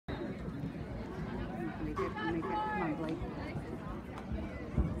ugly.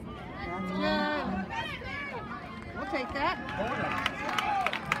 That's good. We'll take that.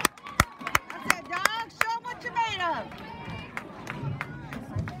 That's it, dog. Show them what you're made of.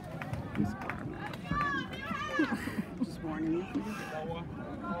 Just warning you.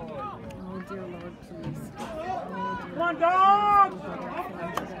 Oh, dear Lord, please. Come on, dog!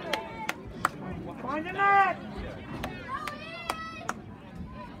 Find the net!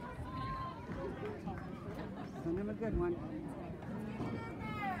 Send him a good one.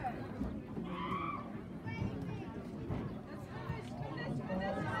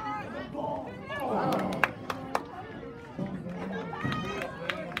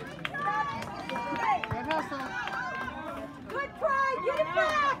 Good hustle. Good try, get it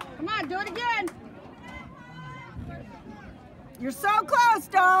back! Come on, do it again. You're so close,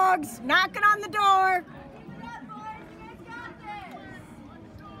 dogs. Knocking on the door.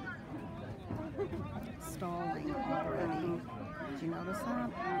 Stalling already. Did you notice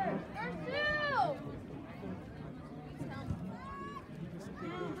that?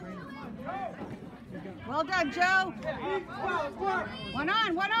 Well done, Joe. One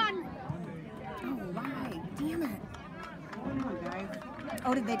on, one on. Oh, my. Damn it. Come on, guys.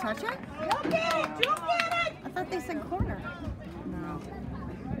 Oh, did they touch it? You'll get it! You'll get it! I thought they said corner. No.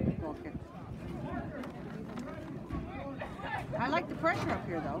 Okay. I like the pressure up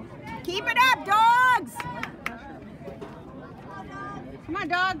here, though. Keep it up, dogs! Come on,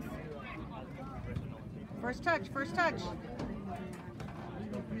 dogs. First touch, first touch.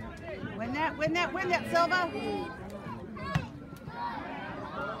 Win that, win that, win that, Silva.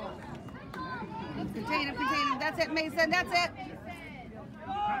 Contain him, contain him. That's it, Mason, that's it.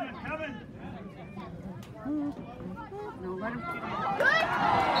 Coming. No, let him.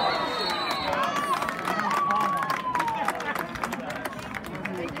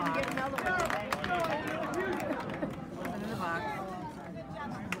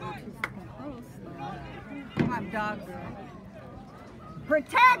 Come on, dogs.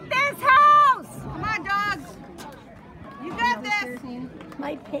 Protect this house! Come on, dogs. You got this.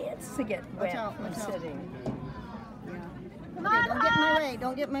 My pants to get wet out, from watch out. sitting. Okay, don't get in my way.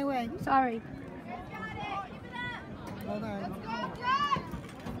 Don't get in my way. Sorry. Hold on.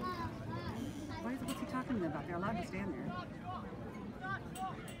 What's he talking to them about? They're allowed to stand there.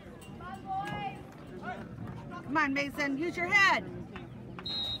 Come on, Mason. Use your head.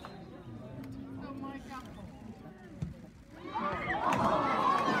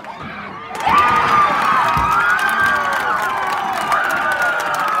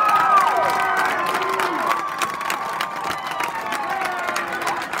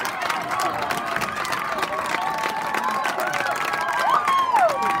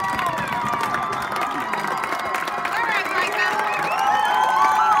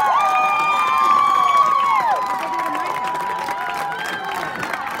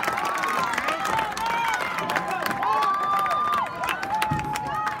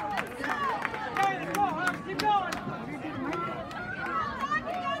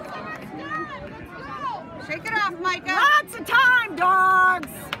 Shake it off, Micah. Lots of time, dogs!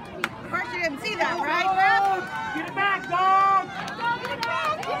 Of course you didn't see that, right? Get it back, dog!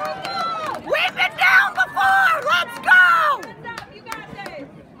 We've been down before! Let's go! You got this.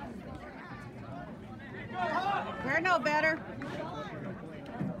 We're no better.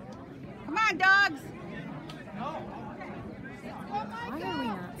 Come on, dogs. Why are we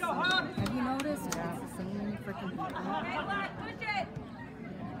not seeing? Have you noticed it's the same freaking people? Push it.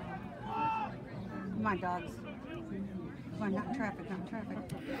 Come on, dogs. Come on, not in traffic, not in traffic.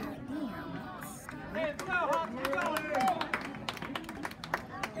 Hey, let's go, Hawks, let's go!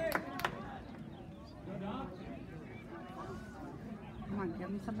 Come on, give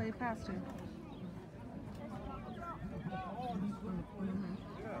me somebody faster.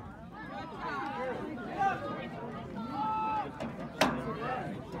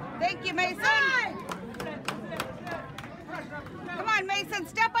 Thank you, Mason. Come on, Mason,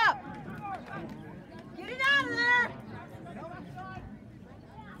 step up. Get it out of there!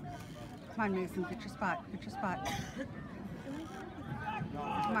 Come on, Mason, get your spot, get your spot.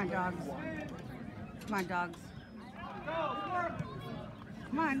 Come on, dogs. Come on, dogs.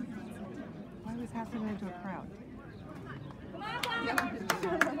 Come on. Why are we passing into a crowd?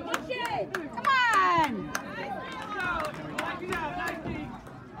 Push it. Come on!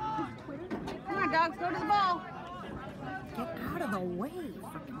 Come on, dogs, go to the ball. Get out of the way.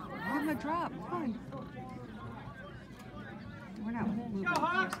 Give him a drop. Come on. We're not moving.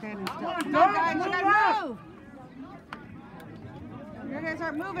 We're standing still. Come on, guys, you gotta move. You guys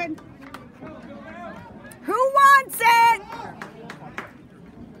aren't moving. Who wants it?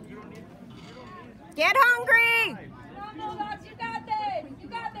 Get hungry!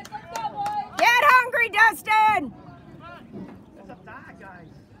 Dustin! That's a bad, guys.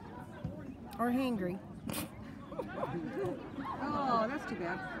 Or hangry. Oh, that's too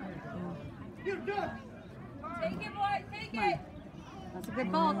bad. You do it. Take it, boys. Take it. That's a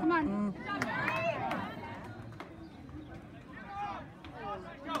good ball. Come on.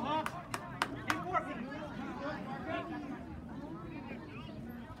 Go, Hawks. Keep working.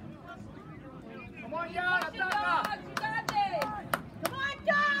 Come on, Jan. Push it, dogs. You got this. Come on,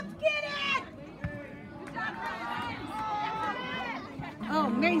 dogs, get it! Oh,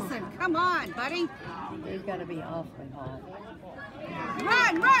 Mason, come on, buddy. They've got to be awfully hot.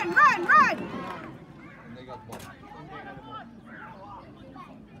 Run, run, run, run.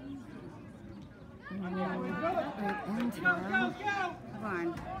 Come on.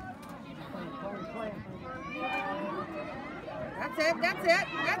 That's it, that's it,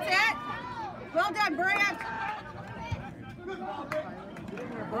 that's it. Well done, Brant.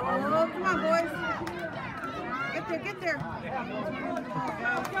 Oh, come on, boys. Get there, get there.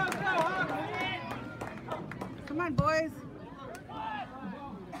 Come on, boys.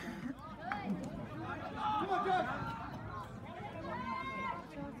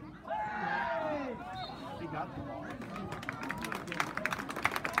 He got the ball.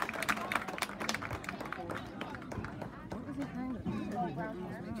 What was he trying to do?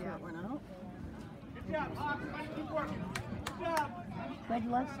 It went out. Good job, Hawks. Keep working. Good job. But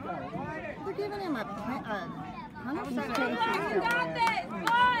let's go. They're giving him a He's You chasing got this.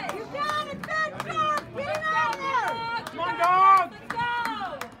 Push. You got it, good job! Get it out there! Come on, dogs.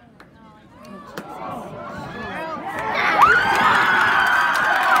 Let's go.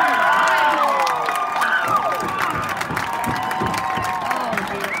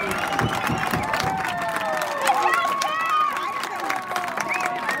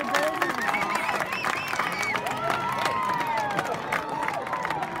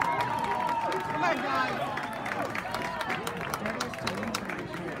 Come on, guys.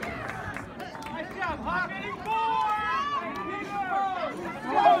 Nice job, Hawks. Keep going.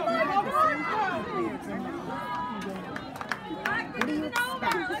 Practice isn't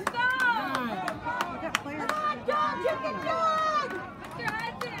over. Let's go. We got players. Put your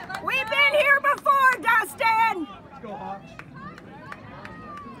heads in. Let's We've go. been here before, Dustin! Let's go, Hawks.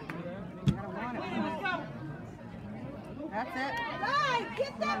 I don't want it. That's it. Hey,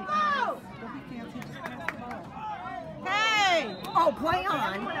 get that ball! Don't be fancy, just pass the ball. Hey! Oh, play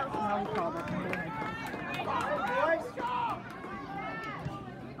on. No, we called it.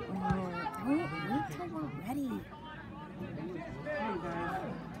 Wait till we're ready. Come on,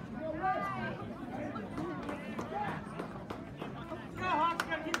 guys. Go, Hawks.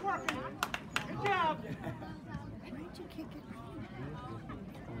 Gotta keep working. Good job. Why'd you kick it?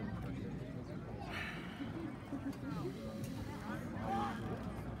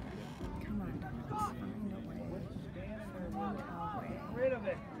 Come on, dogs. Find a way. Find a way. Rid of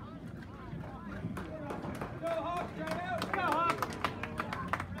it. Go, Hawks. Try out. Go, Hawks.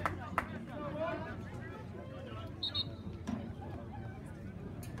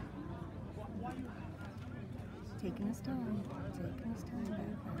 Taking his time. Taking his time back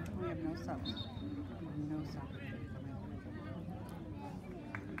there. We have no subs. We have no subs.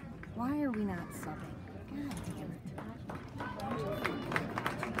 Why are we not subbing? God damn it.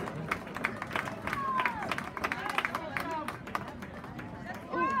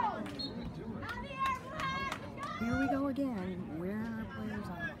 Here we go again. Where are our players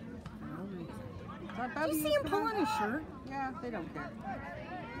at? For no reason. Did you see him pulling his shirt? Yeah, they don't care.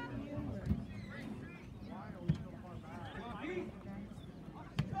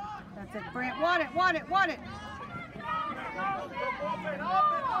 That's it, Brant. Want it, want it, want it.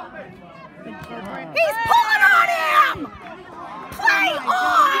 He's pulling on him! Play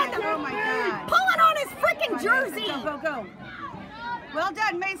on! Oh my God. Pulling on his freaking jersey! Go, go, go. Well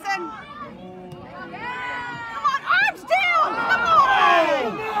done, Mason. Come on, arms down! Come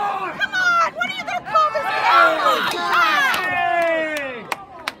on! Come on! When are you gonna pull this down? Oh my God! Hey!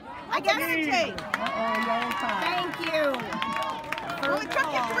 I guess. Penalty. Thank you. Well, it took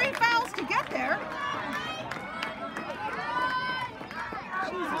you 3 fouls to get there.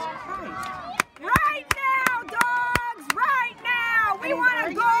 Jesus Christ. Right now, dogs! Right now! We want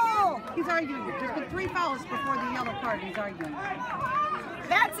a goal! He's arguing. There's been 3 fouls before the yellow card. He's arguing.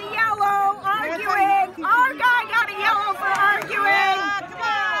 That's a yellow. Arguing. Our guy got a yellow for arguing. Come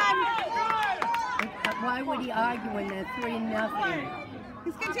on. Why would he argue when they're 3-0?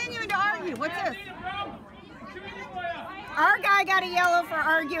 He's continuing to argue. What's this? Our guy got a yellow for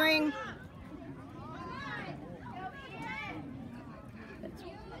arguing.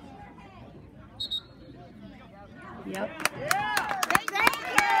 Yep. Thank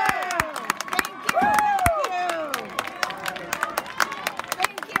you. Thank you.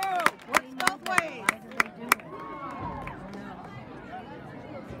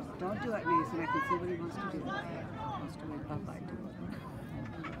 Don't do it, Mason. I can see what he wants to do. He wants to make Popeye do it.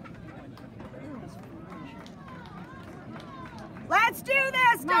 Let's do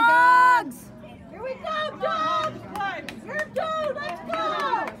this, dogs! Here we go, dogs! Here, two, let's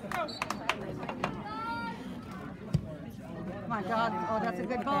go! Come on, dogs. Oh, that's a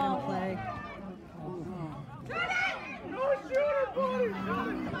good ball. Play. No shooter, buddy!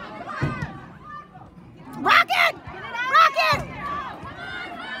 Rocket! Rocket!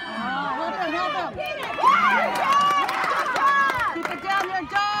 Help him, help him. Keep it down there,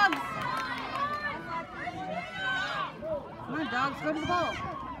 dogs. Come on, dogs, go to the ball.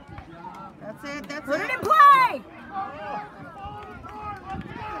 That's it, that's Put it. it in play!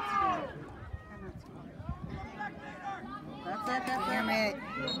 That's it, that's Damn it. it.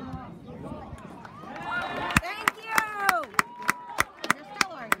 Thank you! You're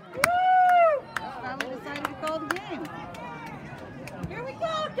still arguing. That's why we decided to call the game. Here we go,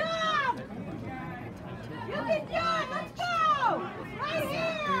 dogs. You can do it, let's go. Right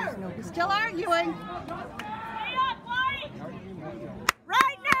here. You're still arguing.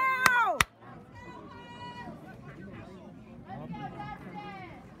 Right now!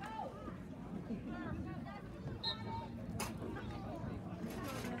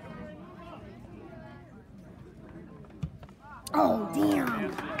 Oh,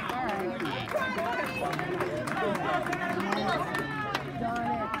 damn.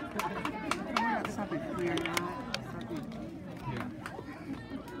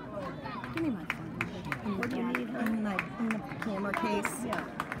 Give me my phone. What do you need? In the camera case. Yeah.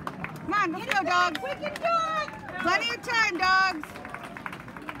 Come on, let's go, dogs. We can do it. Plenty of time, dogs.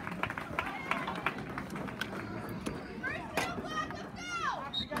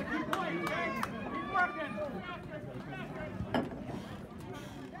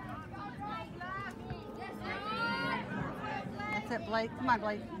 That's it, Blake. Come on,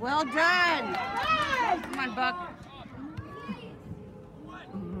 Blake. Well done. Come on, Buck.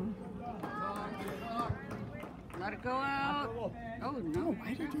 Let it go out. Oh, no. Why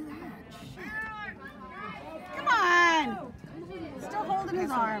did you do that? Come on. Still holding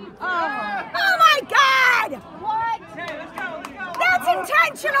his arm. Oh. Oh my God! What? That's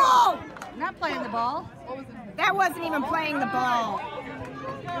intentional! Not playing the ball. That wasn't even playing the ball.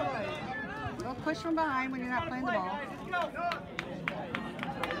 Don't push from behind when you're not playing the ball.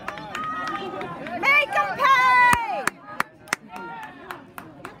 Make him pay!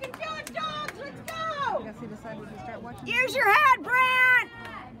 You can do it, dogs. Let's go. I guess he decided to start watching. Use your head, Brant!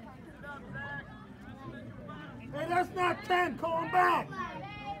 Hey, that's not 10. Call him back.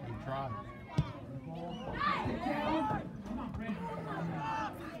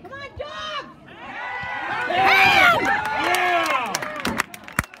 Come on, dogs. Bam! Yeah!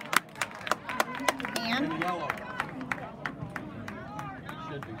 And? Yellow.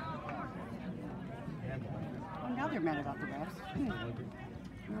 Should be. Oh, now they're mad about the refs.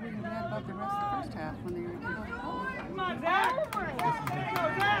 Nobody was mad about the refs the first half when they were in the ball. Come on, Zach. Go,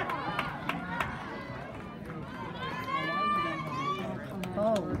 Zach.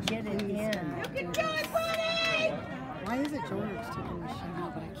 Oh, get it in. You can do it, buddy! Why is it George taking the shot? No,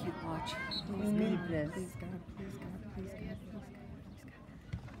 but I can't watch. We need this. Please God, please God, please God, please God, please God.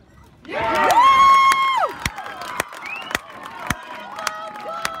 Yeah!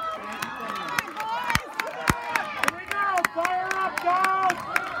 Here we go. Fire up, dogs.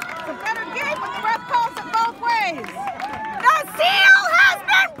 It's a better game when the ref calls it both ways. The seal has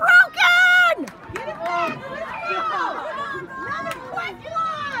been broken! Get it back. Let's go. Another quick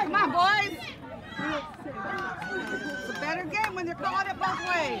line. Come on, boys. It's a better game when they're calling it both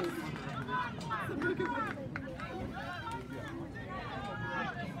ways.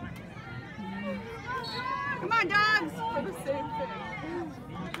 Come on, dogs.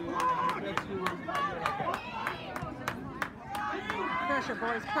 Pressure,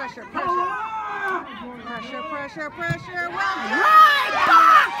 boys. Pressure, pressure. Pressure, pressure, pressure. Well done. Right,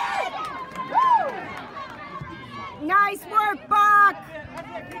 Buck! Nice work, Buck!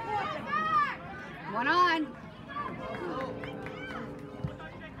 One on.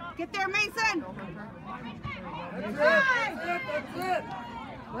 Get there, Mason. That's it. That's it.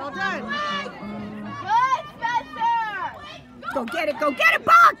 Well done. Good, Spencer! Go get it,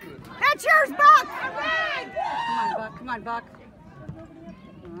 Buck! That's yours, Buck! Come on, Buck. Come on, Buck.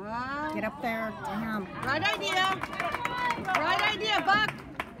 Get up there, damn. Right idea. Right idea, Buck.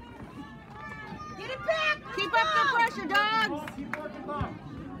 Get it back. Keep up the pressure, dogs. Keep working, Bob.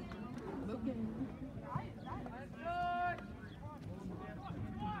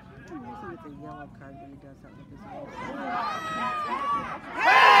 It's a yellow card when he does that with his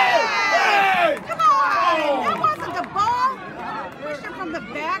Hey! Come on! That wasn't the ball. Push your from the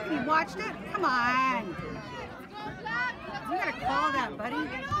back and he watched it? Come on. You gotta call that, buddy.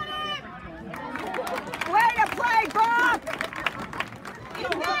 Way to play, Bob! You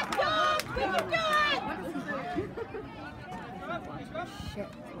got Bob! You do it! Shit.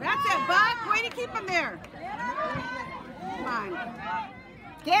 That's it, Buck. Way to keep him there. Come on.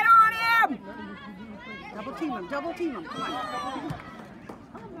 Get on him! Double team him, double team him. Come on.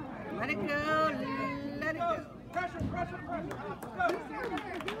 Let it go, let it go. Pressure, pressure, pressure. Here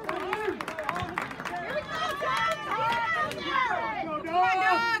we go, dogs! Come on,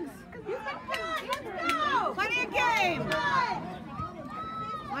 dogs! Let's go! Plenty of games.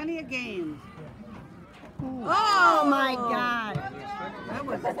 Plenty of games. Oh my God! That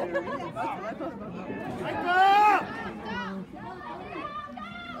was scary.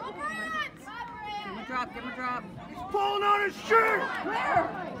 Give him a drop. He's pulling on his shirt. Where?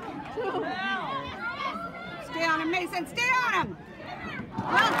 Stay on him, Mason. Stay on him.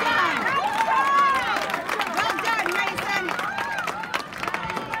 Well done. Well done, Mason.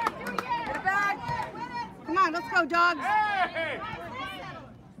 Get it back. Come on, let's go, dogs.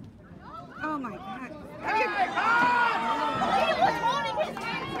 Oh my God. He was holding his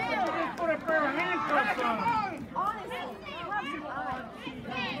hands. Put a pair of handcuffs on him.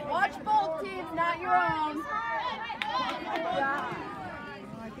 Watch both teams, not your own.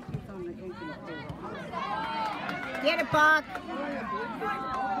 I think he's on the Ankeny table. Get it, Buck.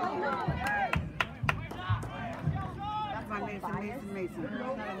 Come on, Mason, Mason.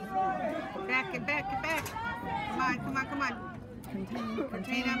 Back, get back, get back. Come on, come on, come on.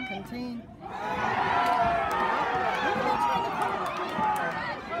 Contain him. Contain.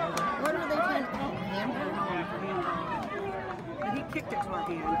 What are they trying to call? Handball? But he kicked it to our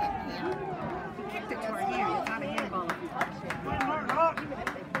hand. He kicked it to our hand. It's not a handball.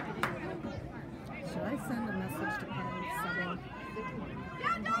 Should I send a message to parents subbing?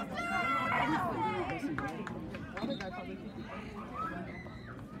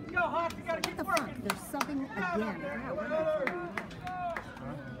 Go, Hawk, you gotta What keep the working. fuck? They're subbing again.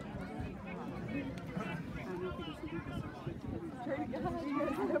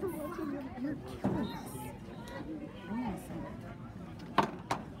 You're killing us. I'm gonna send it.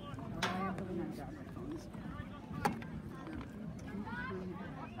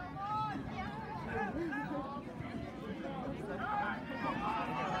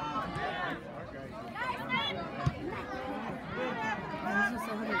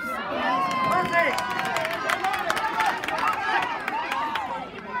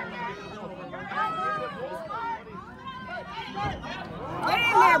 Get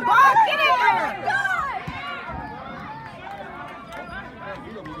in there, Bob! Get in there!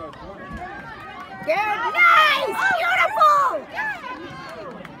 Good, nice! Beautiful!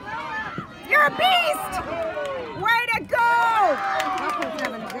 You're a beast! Way to go!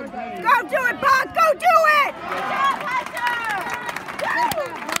 Go do it, Buck! Go do it!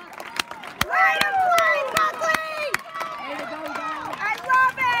 Way to play, Buckley! I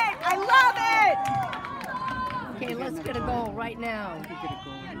love it! I love it! Okay, let's get a goal right now.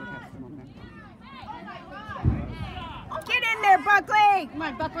 Get in there, Buckley! Come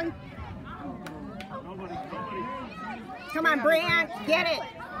on, Buckley. Come on, Brian. Get it.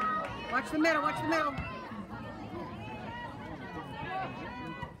 Watch the middle. Watch the middle.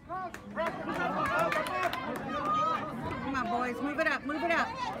 Come on, boys. Move it up. Move it up.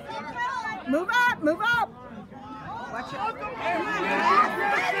 Move up. Move up. Watch it.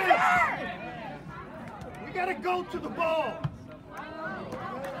 We gotta go to the ball.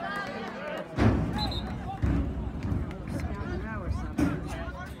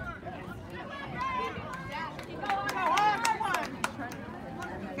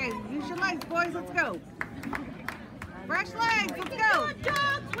 Okay, use your legs, boys. Let's go. Fresh legs. Let's go.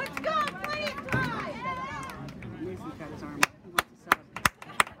 Dogs. Let's go. Play it time. Mason's got his arm. He wants to sub.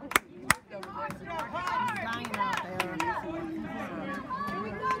 He's dying out there. Here we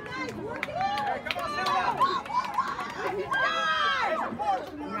go, guys. Work it out.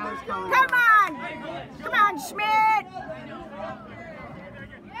 Now he's going. Come on. Come on, Schmidt.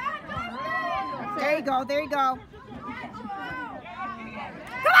 There you go. There you go.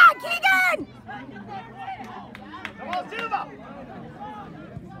 Come on, Keegan! Come on, Silva.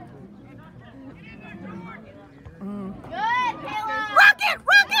 Good, Caleb. Rocket!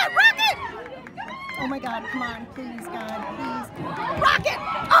 Rocket! Rocket! Oh my God, come on, please, God, please. Rocket!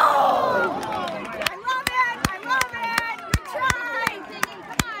 Oh! I love it! I love it! Good try!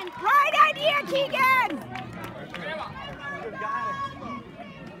 Come on! Right idea, Keegan!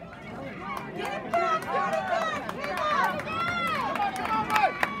 Get it back! Get it back! Get it back!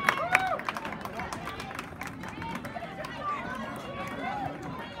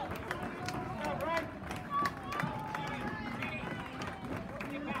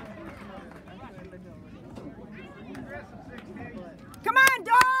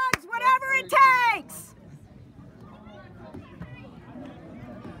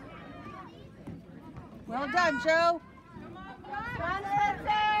 Well done, Joe. Come on,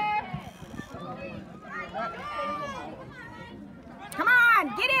 Spencer. Come on,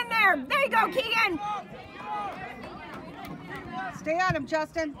 get in there. There you go, Keegan. Stay on him,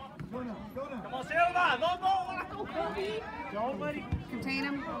 Justin. Come on, Silva. Don't let him. Contain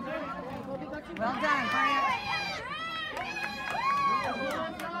him. Well done, Bryant.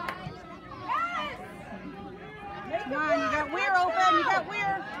 Come on, you got Weir open. You got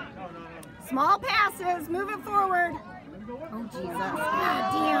Weir. Small passes, move it forward. Oh, Jesus.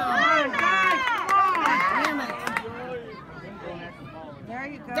 God damn. Damn it. There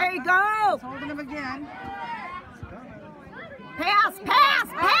you go. There you go. He's holding him again. Pass, pass,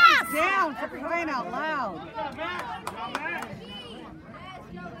 pass. He's down for crying out loud.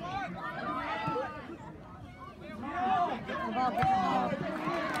 Get the ball, get the ball.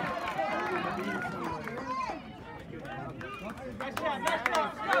 Nice shot.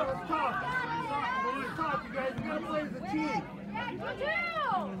 Go. Talk. You guys gotta play as a team.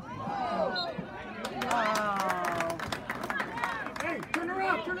 Oh. Hey, turn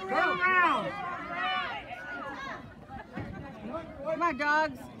around. Come on,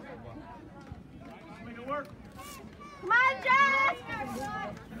 dogs. Make it work. Come on, Jess.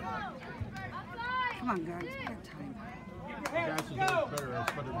 Come on, guys. Good time. Guys is always better as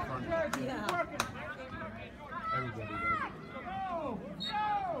put in front. Everybody does.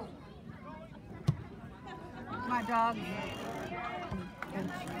 Come on, dogs.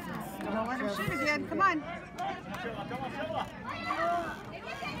 Don't let him shoot again. Come on.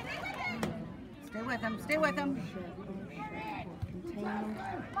 Stay with him. Stay with him.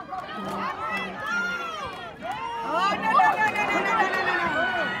 Oh, no.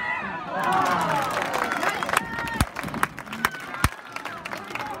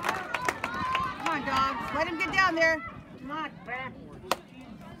 Come on, dogs. Let him get down there. Not backwards.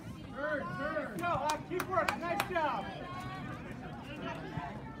 Turn. Go, keep working. Nice job.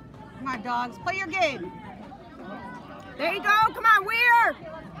 Come on, dogs. Play your game. There you go. Come on, Weir.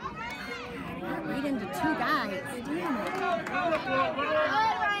 Right into two guys. Damn it. Good,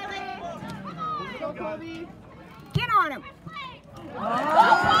 Riley. Get on him.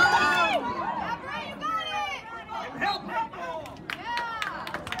 Help.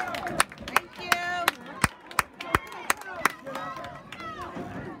 Thank you.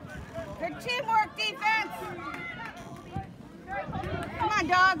 Good teamwork, defense. Come on,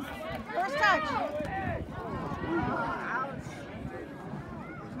 dogs. First touch.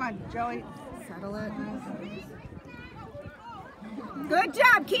 Come on, Joey. Settle it. Good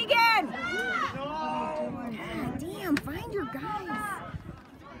job, Keegan. God damn, find your guys.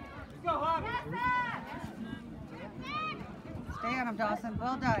 Go, Hawk. Stay on him, Dawson.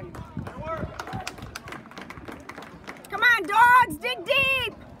 Well done. Come on, dogs, dig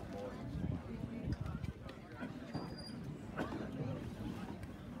deep.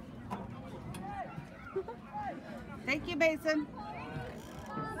 Thank you, Mason.